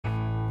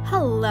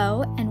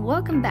Hello, and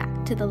welcome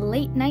back to the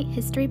Late Night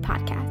History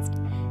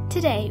Podcast.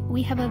 Today,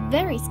 we have a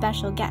very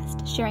special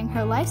guest sharing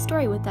her life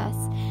story with us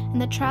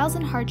and the trials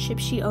and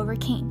hardships she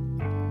overcame.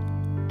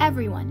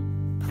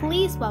 Everyone,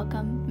 please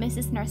welcome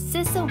Mrs.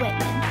 Narcissa Whitman.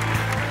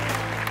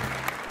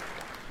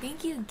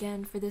 Thank you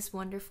again for this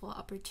wonderful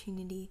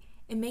opportunity.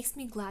 It makes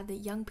me glad that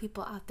young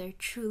people out there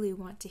truly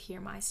want to hear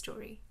my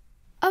story.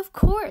 Of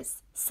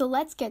course, so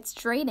let's get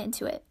straight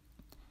into it.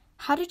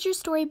 How did your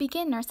story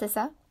begin,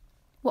 Narcissa?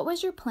 What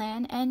was your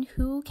plan and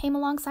who came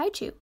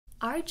alongside you?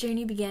 Our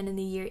journey began in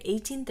the year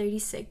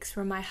 1836,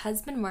 where my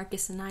husband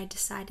Marcus and I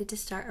decided to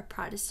start a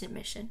Protestant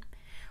mission.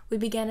 We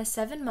began a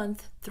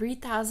 7-month,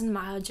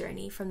 3,000-mile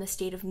journey from the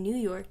state of New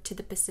York to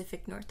the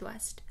Pacific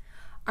Northwest.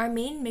 Our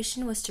main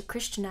mission was to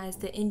Christianize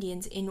the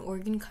Indians in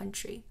Oregon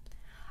country.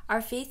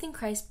 Our faith in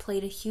Christ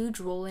played a huge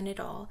role in it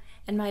all,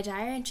 and my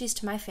diary entries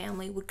to my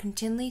family would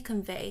continually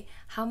convey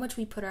how much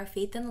we put our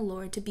faith in the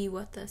Lord to be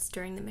with us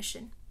during the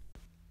mission.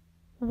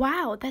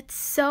 Wow, that's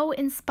so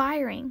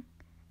inspiring.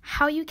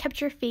 How you kept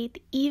your faith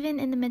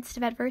even in the midst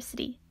of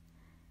adversity.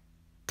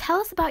 Tell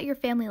us about your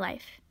family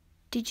life.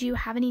 Did you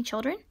have any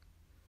children?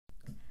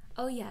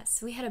 Oh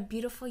yes, we had a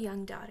beautiful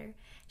young daughter.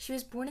 She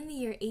was born in the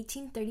year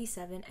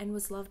 1837 and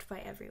was loved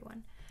by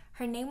everyone.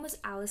 Her name was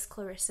Alice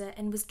Clarissa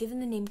and was given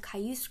the name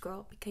Cayuse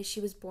Girl because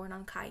she was born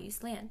on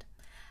Cayuse land.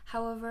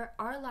 However,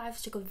 our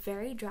lives took a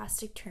very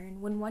drastic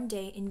turn when one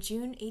day in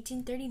June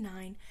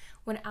 1839,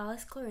 when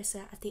Alice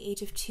Clarissa, at the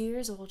age of 2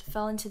 years old,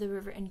 fell into the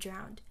river and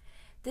drowned.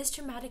 This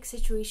traumatic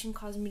situation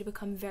caused me to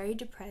become very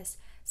depressed,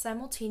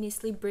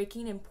 simultaneously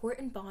breaking an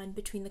important bond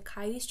between the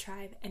Cayuse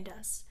tribe and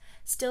us.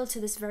 Still, to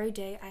this very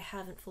day, I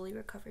haven't fully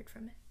recovered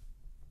from it.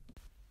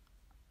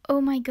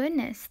 Oh my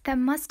goodness, that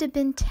must have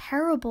been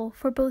terrible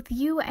for both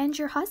you and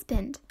your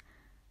husband.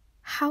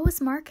 How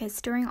was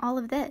Marcus during all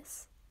of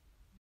this?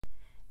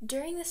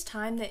 During this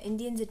time, the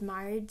Indians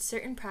admired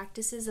certain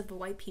practices of the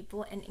white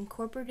people and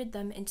incorporated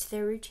them into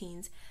their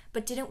routines,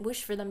 but didn't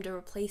wish for them to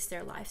replace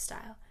their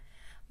lifestyle.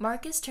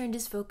 Marcus turned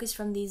his focus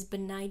from these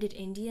benighted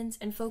Indians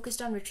and focused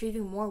on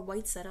retrieving more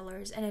white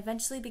settlers and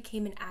eventually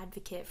became an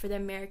advocate for the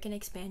American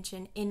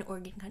expansion in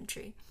Oregon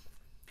country.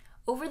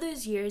 Over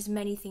those years,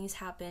 many things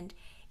happened.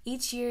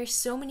 Each year,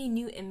 so many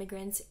new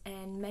immigrants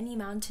and many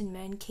mountain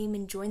men came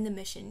and joined the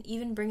mission,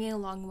 even bringing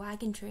along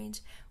wagon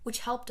trains, which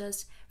helped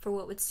us for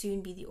what would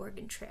soon be the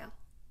Oregon Trail.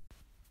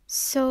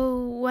 So,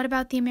 what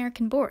about the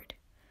American board?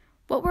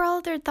 What were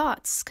all their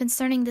thoughts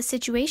concerning the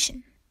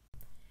situation?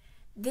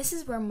 This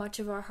is where much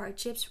of our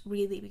hardships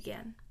really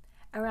began.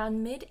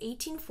 Around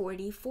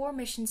mid-1840, 4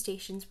 mission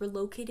stations were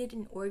located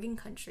in Oregon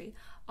country,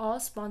 all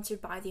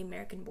sponsored by the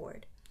American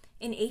board.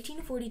 In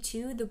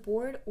 1842, the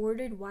board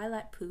ordered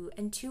Wailatpu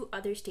and 2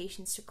 other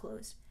stations to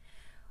close.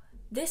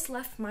 This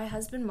left my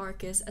husband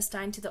Marcus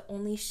assigned to the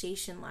only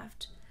station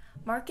left.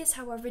 Marcus,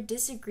 however,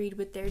 disagreed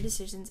with their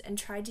decisions and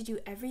tried to do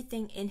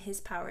everything in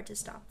his power to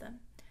stop them.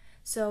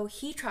 So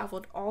he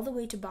traveled all the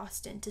way to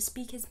Boston to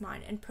speak his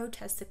mind and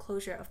protest the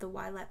closure of the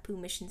Wailatpu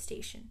mission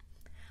station.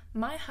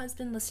 My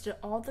husband listed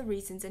all the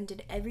reasons and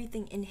did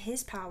everything in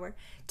his power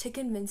to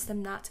convince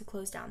them not to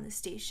close down the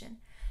station.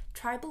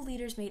 Tribal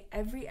leaders made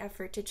every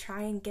effort to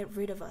try and get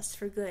rid of us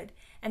for good,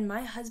 and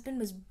my husband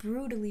was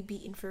brutally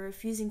beaten for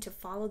refusing to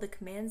follow the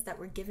commands that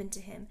were given to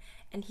him,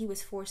 and he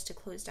was forced to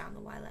close down the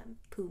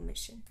Wailatpu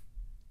mission.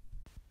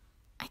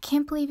 I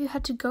can't believe you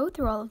had to go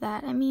through all of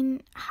that. I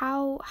mean,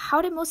 how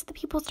did most of the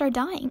people start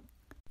dying?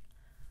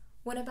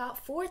 When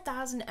about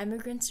 4,000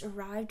 immigrants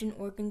arrived in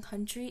Oregon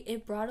country,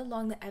 it brought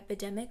along the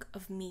epidemic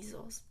of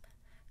measles.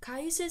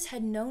 Cayuses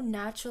had no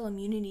natural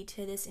immunity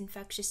to this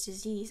infectious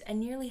disease, and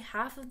nearly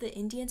half of the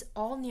Indians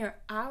all near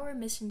our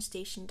mission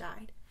station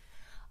died.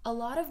 A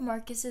lot of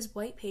Marcus's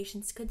white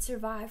patients could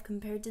survive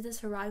compared to the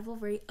survival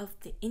rate of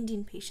the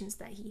Indian patients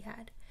that he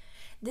had.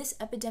 This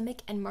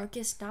epidemic and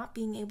Marcus not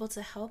being able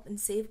to help and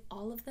save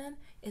all of them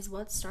is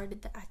what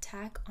started the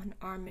attack on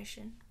our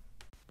mission.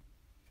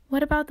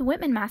 What about the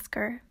Whitman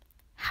massacre?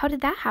 How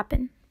did that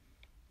happen?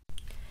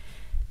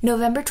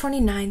 November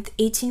 29th,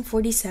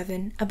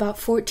 1847, about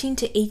 14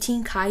 to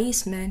 18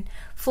 Cayuse men,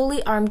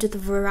 fully armed with a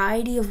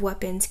variety of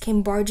weapons,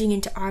 came barging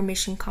into our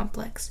mission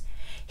complex.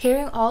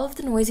 Hearing all of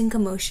the noise and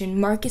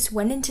commotion, Marcus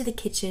went into the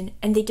kitchen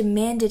and they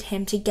demanded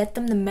him to get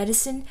them the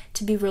medicine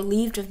to be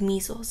relieved of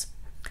measles.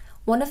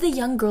 One of the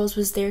young girls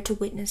was there to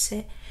witness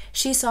it.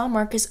 She saw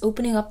Marcus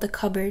opening up the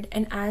cupboard,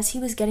 and as he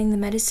was getting the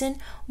medicine,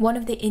 one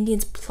of the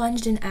Indians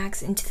plunged an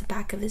axe into the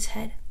back of his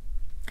head.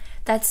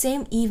 That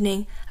same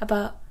evening,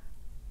 about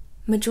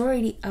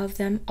majority of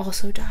them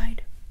also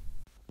died.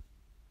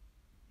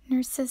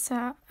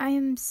 Narcissa, I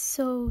am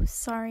so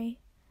sorry.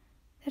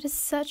 That is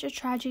such a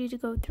tragedy to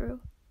go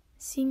through,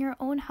 seeing your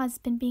own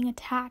husband being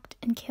attacked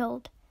and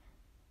killed.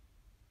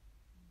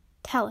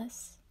 Tell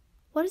us,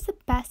 what is the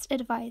best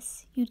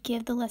advice you'd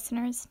give the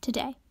listeners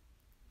today?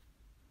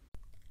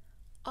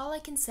 All I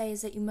can say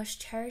is that you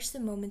must cherish the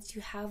moments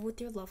you have with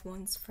your loved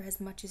ones for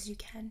as much as you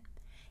can.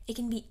 It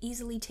can be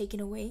easily taken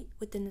away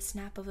within the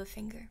snap of a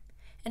finger.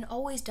 And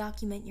always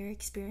document your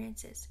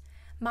experiences.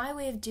 My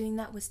way of doing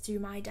that was through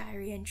my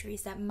diary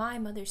entries that my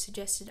mother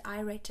suggested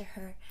I write to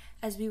her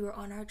as we were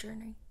on our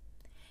journey.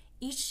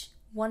 Each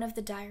one of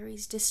the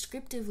diaries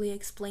descriptively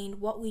explained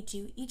what we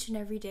do each and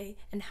every day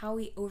and how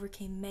we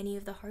overcame many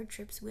of the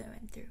hardships we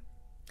went through.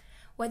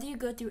 Whether you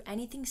go through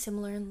anything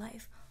similar in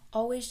life,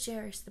 always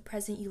cherish the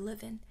present you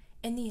live in.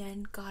 In the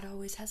end, God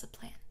always has a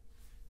plan.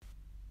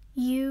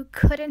 You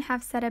couldn't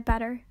have said it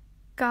better.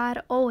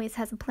 God always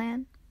has a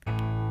plan.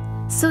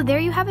 So there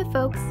you have it,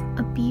 folks,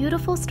 a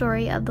beautiful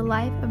story of the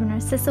life of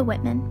Narcissa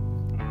Whitman.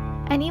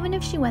 And even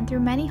if she went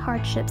through many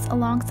hardships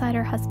alongside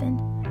her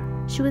husband,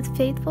 she was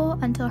faithful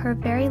until her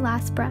very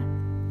last breath.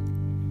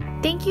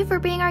 Thank you for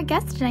being our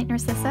guest tonight,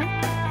 Narcissa,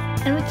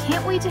 and we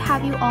can't wait to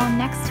have you all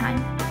next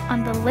time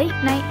on the Late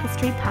Night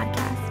History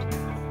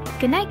Podcast.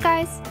 Good night,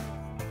 guys.